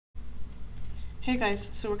Hey guys,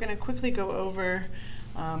 so we're going to quickly go over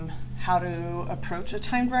how to approach a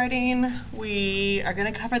timed writing. We are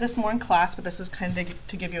going to cover this more in class, but this is kind of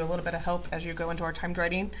to give you a little bit of help as you go into our timed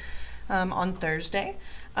writing on Thursday.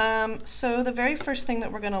 So the very first thing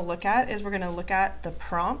that we're going to look at is we're going to look at the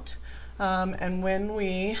prompt. And when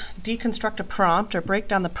we deconstruct a prompt or break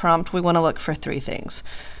down the prompt, we want to look for three things.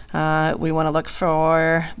 We want to look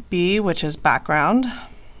for B, which is background.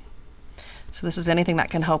 So this is anything that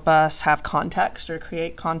can help us have context or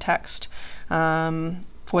create context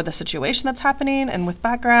for the situation that's happening. And with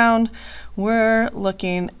background, we're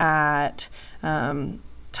looking at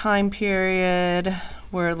time period,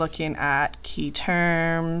 we're looking at key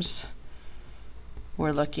terms,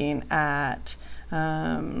 we're looking at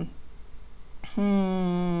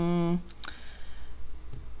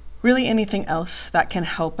really anything else that can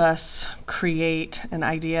help us create an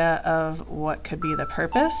idea of what could be the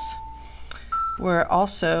purpose. We're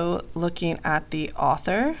also looking at the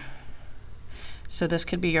author. So this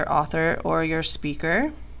could be your author or your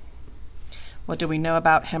speaker. What do we know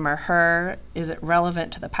about him or her? Is it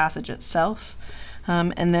relevant to the passage itself?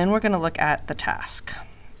 And then we're going to look at the task.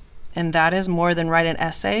 And that is more than write an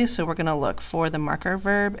essay, so we're going to look for the marker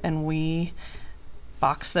verb and we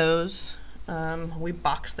box those. We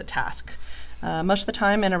box the task. Most of the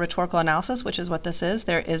time in a rhetorical analysis, which is what this is,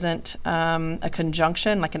 there isn't a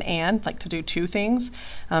conjunction like an and, like to do two things,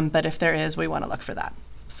 but if there is, we want to look for that.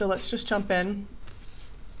 So let's just jump in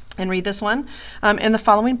and read this one. In the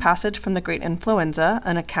following passage from The Great Influenza,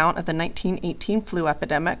 an account of the 1918 flu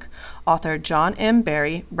epidemic, author John M.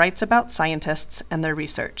 Barry writes about scientists and their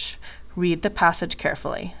research. Read the passage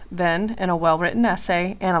carefully. Then, in a well-written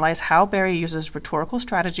essay, analyze how Barry uses rhetorical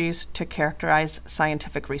strategies to characterize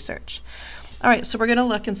scientific research. All right, so we're going to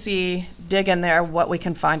look and see, dig in there, what we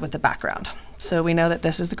can find with the background. So we know that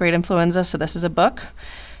this is The Great Influenza, so this is a book.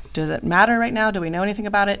 Does it matter right now? Do we know anything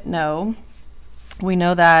about it? No. We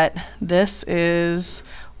know that this is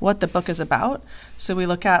what the book is about. So we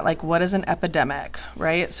look at, like, what is an epidemic,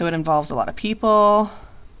 right? So it involves a lot of people.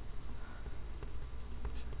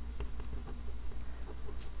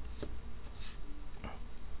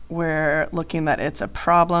 We're looking that it's a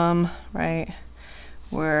problem, right?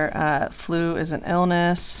 Where flu is an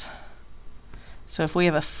illness. So if we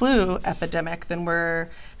have a flu epidemic, then we're,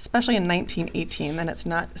 especially in 1918, then it's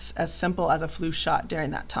not as simple as a flu shot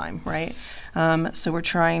during that time, right? So we're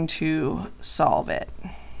trying to solve it.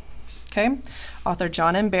 Okay, author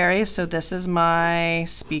John M. Barry, so this is my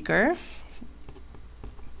speaker.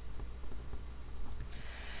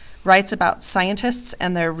 Writes about scientists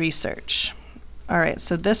and their research. All right,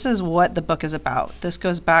 so this is what the book is about. This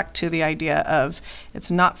goes back to the idea of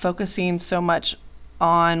it's not focusing so much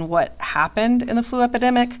on what happened in the flu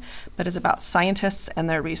epidemic, but it's about scientists and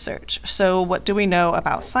their research. So what do we know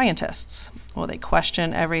about scientists? Well, they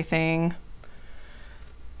question everything.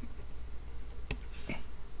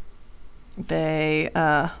 They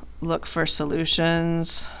look for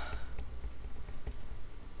solutions.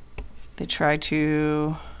 They try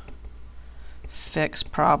to fix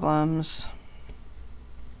problems.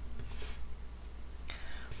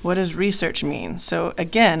 What does research mean? So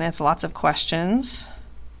again, it's lots of questions.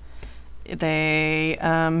 They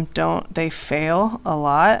fail a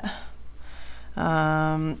lot.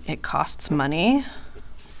 It costs money.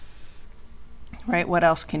 Right? What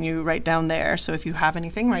else can you write down there? So if you have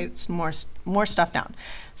anything, write more stuff down.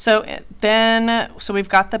 So so we've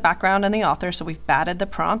got the background and the author, so we've batted the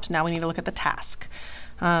prompt. Now we need to look at the task.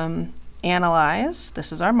 Analyze,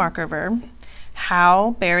 this is our marker verb.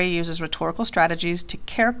 How Barry uses rhetorical strategies to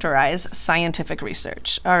characterize scientific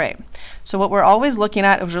research. All right, so what we're always looking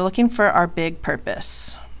at is we're looking for our big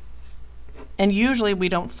purpose. And usually we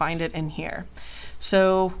don't find it in here.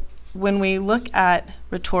 So when we look at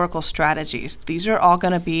rhetorical strategies, these are all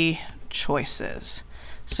going to be choices.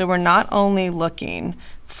 So we're not only looking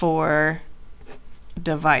for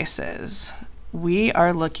devices, we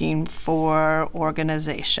are looking for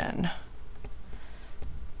organization.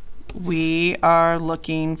 We are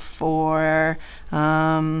looking for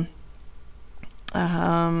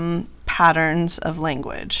patterns of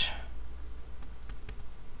language.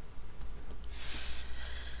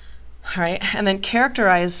 All right, and then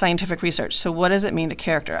characterize scientific research. So what does it mean to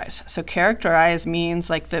characterize? So characterize means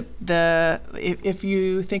like if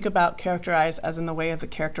you think about characterize as in the way of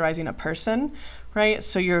characterizing a person, right?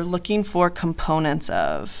 So you're looking for components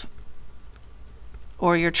of,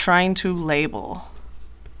 or you're trying to label.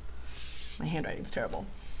 My handwriting's terrible.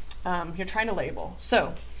 You're trying to label.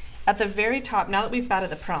 So at the very top, now that we've batted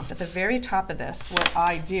the prompt, at the very top of this, what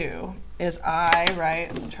I do is I write,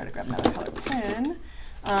 I'm going to try to grab another colored pen.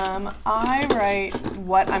 I write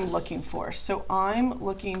what I'm looking for. So I'm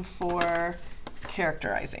looking for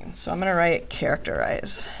characterizing. So I'm going to write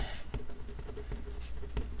characterize.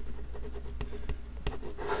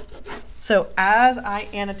 So as I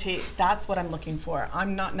annotate, that's what I'm looking for.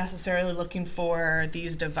 I'm not necessarily looking for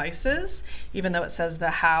these devices, even though it says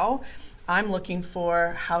the how. I'm looking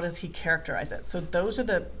for how does he characterize it. So those are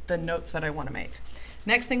the notes that I want to make.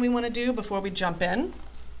 Next thing we want to do before we jump in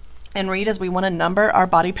and read is we want to number our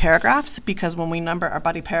body paragraphs, because when we number our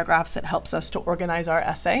body paragraphs, it helps us to organize our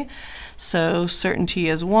essay. So certainty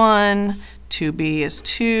is 1, to be is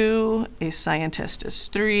 2, a scientist is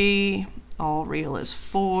 3, all real is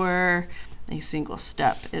 4, a single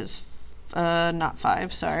step is not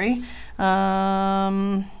 5, sorry.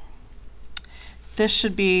 This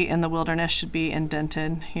should be in the wilderness, should be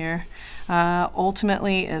indented here.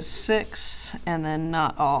 Ultimately is 6, and then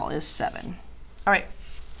not all is 7. All right,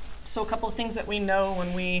 so a couple of things that we know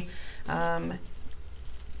when we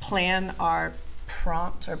plan our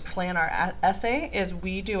prompt or plan our essay is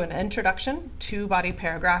we do an introduction, 2 body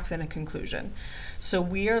paragraphs, and a conclusion. So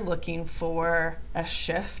we are looking for a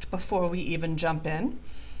shift before we even jump in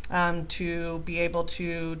to be able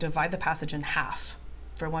to divide the passage in half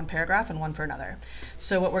for one paragraph and one for another.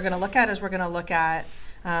 So what we're going to look at is we're going to look at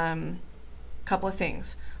a couple of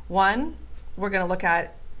things. One, we're going to look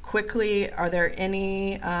at quickly, are there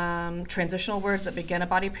any transitional words that begin a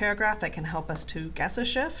body paragraph that can help us to guess a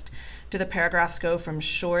shift? Do the paragraphs go from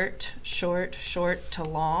short, short, short to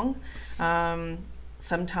long?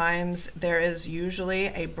 Sometimes there is usually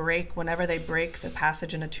a break whenever they break the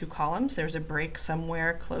passage into 2 columns. There's a break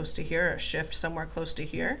somewhere close to here, or a shift somewhere close to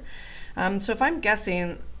here. So if I'm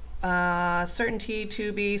guessing certainty,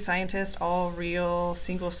 to be, scientist, all real,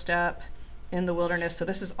 single step, in the wilderness. So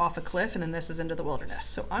this is off a cliff, and then this is into the wilderness.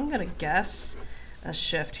 So I'm going to guess a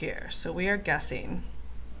shift here. So we are guessing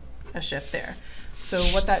a shift there. So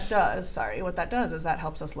what that does is that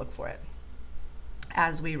helps us look for it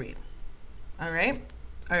as we read. All right?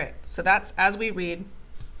 All right, so that's as we read,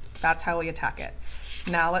 that's how we attack it.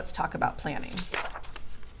 Now let's talk about planning.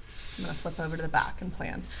 I'm going to flip over to the back and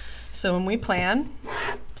plan. So when we plan,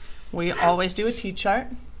 we always do a T-chart,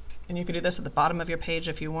 and you can do this at the bottom of your page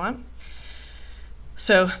if you want.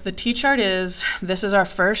 So the T-chart is, this is our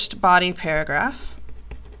first body paragraph,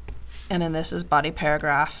 and then this is body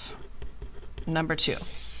paragraph number 2.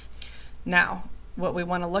 Now, what we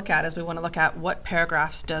want to look at is we want to look at what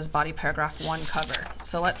paragraphs does body paragraph 1 cover.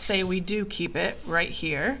 So let's say we do keep it right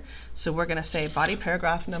here. So we're going to say body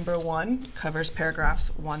paragraph number 1 covers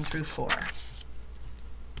paragraphs 1 through 4.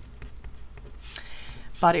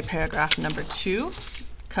 Body paragraph number 2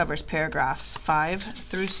 covers paragraphs 5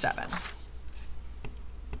 through 7.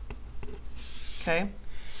 Okay,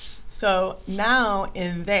 so now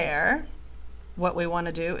in there, what we want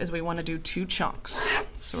to do is we want to do 2 chunks.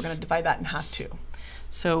 So we're going to divide that in half too.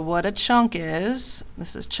 So what a chunk is,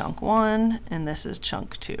 this is chunk 1 and this is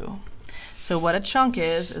chunk 2. So what a chunk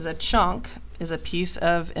is a piece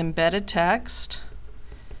of embedded text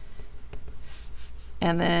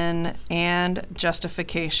and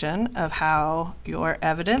justification of how your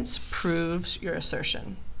evidence proves your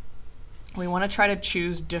assertion. We want to try to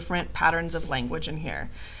choose different patterns of language in here.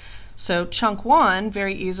 So chunk 1,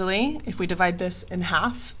 very easily, if we divide this in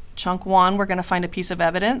half, chunk 1, we're going to find a piece of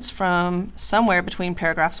evidence from somewhere between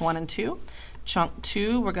paragraphs 1 and 2. Chunk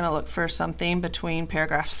 2, we're going to look for something between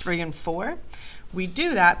paragraphs 3 and 4. We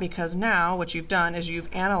do that because now what you've done is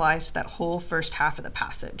you've analyzed that whole first half of the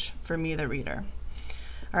passage for me, the reader.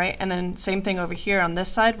 All right, and then same thing over here on this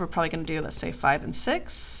side, we're probably going to do, let's say, 5 and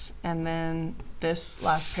 6, and then this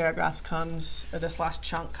last this last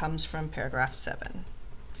chunk comes from paragraph 7.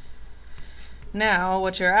 Now,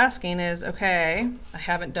 what you're asking is, okay, I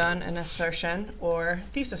haven't done an assertion or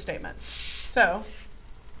thesis statements. So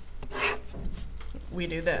we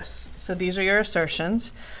do this. So these are your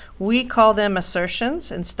assertions. We call them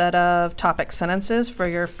assertions instead of topic sentences for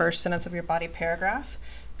your first sentence of your body paragraph,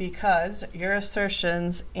 because your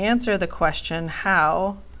assertions answer the question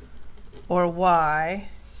how or why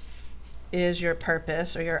is your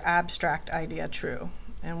purpose or your abstract idea true?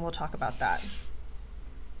 And we'll talk about that.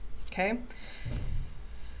 Okay?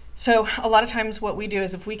 So a lot of times what we do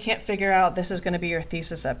is if we can't figure out, this is going to be your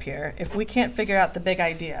thesis up here, if we can't figure out the big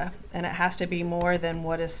idea, and it has to be more than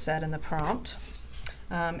what is said in the prompt,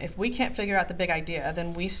 if we can't figure out the big idea,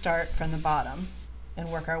 then we start from the bottom and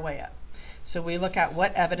work our way up. So we look at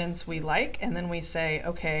what evidence we like, and then we say,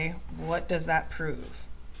 okay, what does that prove?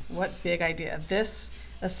 What big idea? This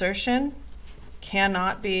assertion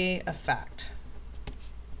cannot be a fact.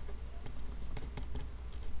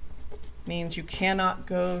 Means you cannot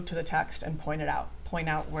go to the text and point it out. point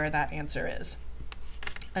out where that answer is.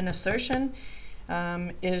 An assertion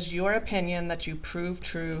is your opinion that you prove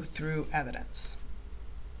true through evidence.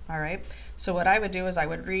 All right, so what I would do is I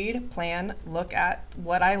would read, plan, look at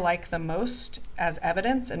what I like the most as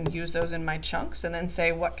evidence and use those in my chunks, and then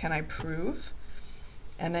say, what can I prove?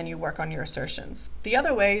 And then you work on your assertions. The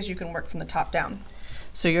other way is you can work from the top down.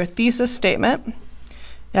 So your thesis statement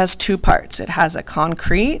has two parts. It has a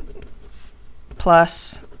concrete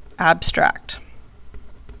plus abstract.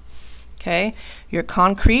 Okay, your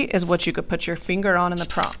concrete is what you could put your finger on in the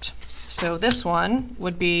prompt. So this one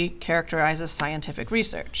would be characterizes scientific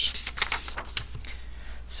research.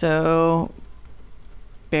 So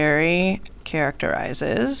Barry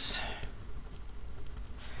characterizes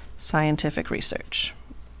scientific research.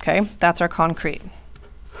 Okay, that's our concrete.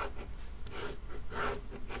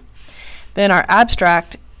 Then our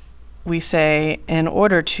abstract, we say in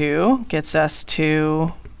order to, gets us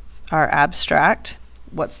to our abstract.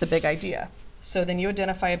 What's the big idea? So then you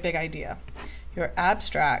identify a big idea. Your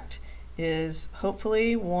abstract is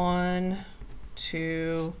hopefully 1,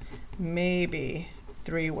 2, maybe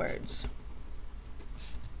 3 words.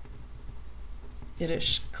 It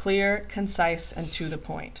is clear, concise, and to the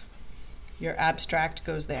point. Your abstract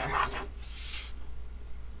goes there.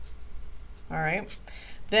 All right.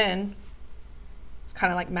 Then it's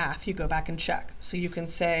kind of like math. You go back and check. So you can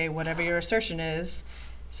say whatever your assertion is.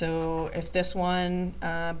 So if this one,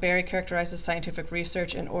 Barry characterizes scientific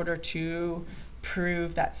research in order to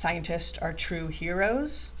prove that scientists are true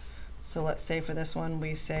heroes. So let's say for this one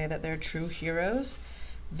we say that they're true heroes.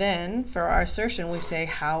 Then for our assertion we say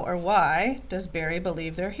how or why does Barry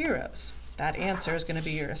believe they're heroes? That answer is going to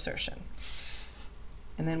be your assertion.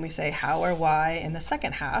 And then we say how or why in the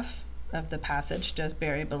second half of the passage does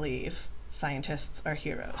Barry believe scientists are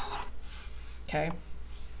heroes. Okay?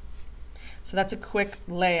 So that's a quick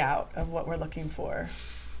layout of what we're looking for.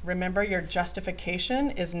 Remember, your justification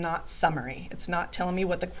is not summary. It's not telling me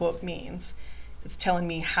what the quote means. It's telling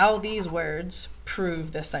me how these words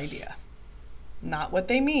prove this idea. Not what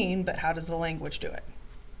they mean, but how does the language do it?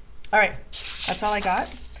 All right, that's all I got.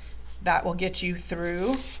 That will get you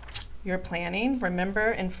through your planning. Remember,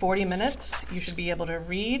 in 40 minutes, you should be able to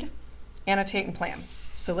read, annotate, and plan.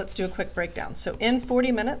 So let's do a quick breakdown. So in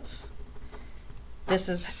 40 minutes, this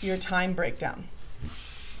is your time breakdown.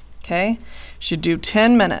 Okay, should do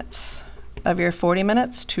 10 minutes of your 40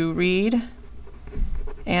 minutes to read,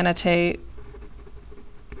 annotate,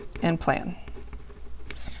 and plan.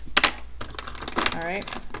 All right,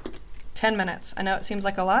 10 minutes. I know it seems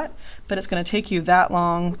like a lot, but it's going to take you that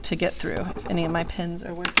long to get through. If any of my pens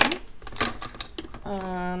are working.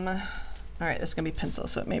 All right, this is going to be pencil,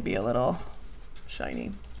 so it may be a little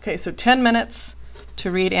shiny. Okay, so 10 minutes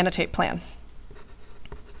to read, annotate, plan.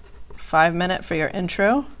 5 minutes for your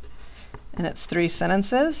intro, and it's 3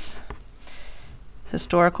 sentences.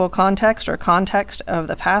 Historical context or context of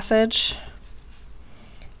the passage,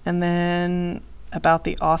 and then about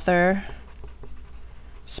the author,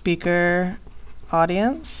 speaker,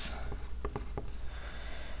 audience,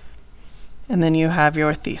 and then you have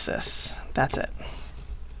your thesis. That's it.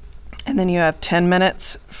 And then you have 10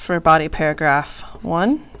 minutes for body paragraph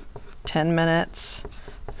 1, 10 minutes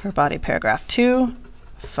for body paragraph 2,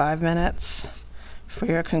 5 minutes for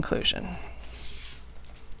your conclusion.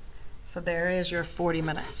 So there is your 40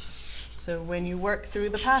 minutes. So when you work through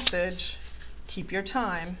the passage, keep your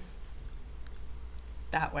time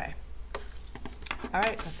that way. All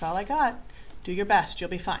right, that's all I got. Do your best. You'll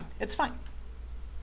be fine. It's fine.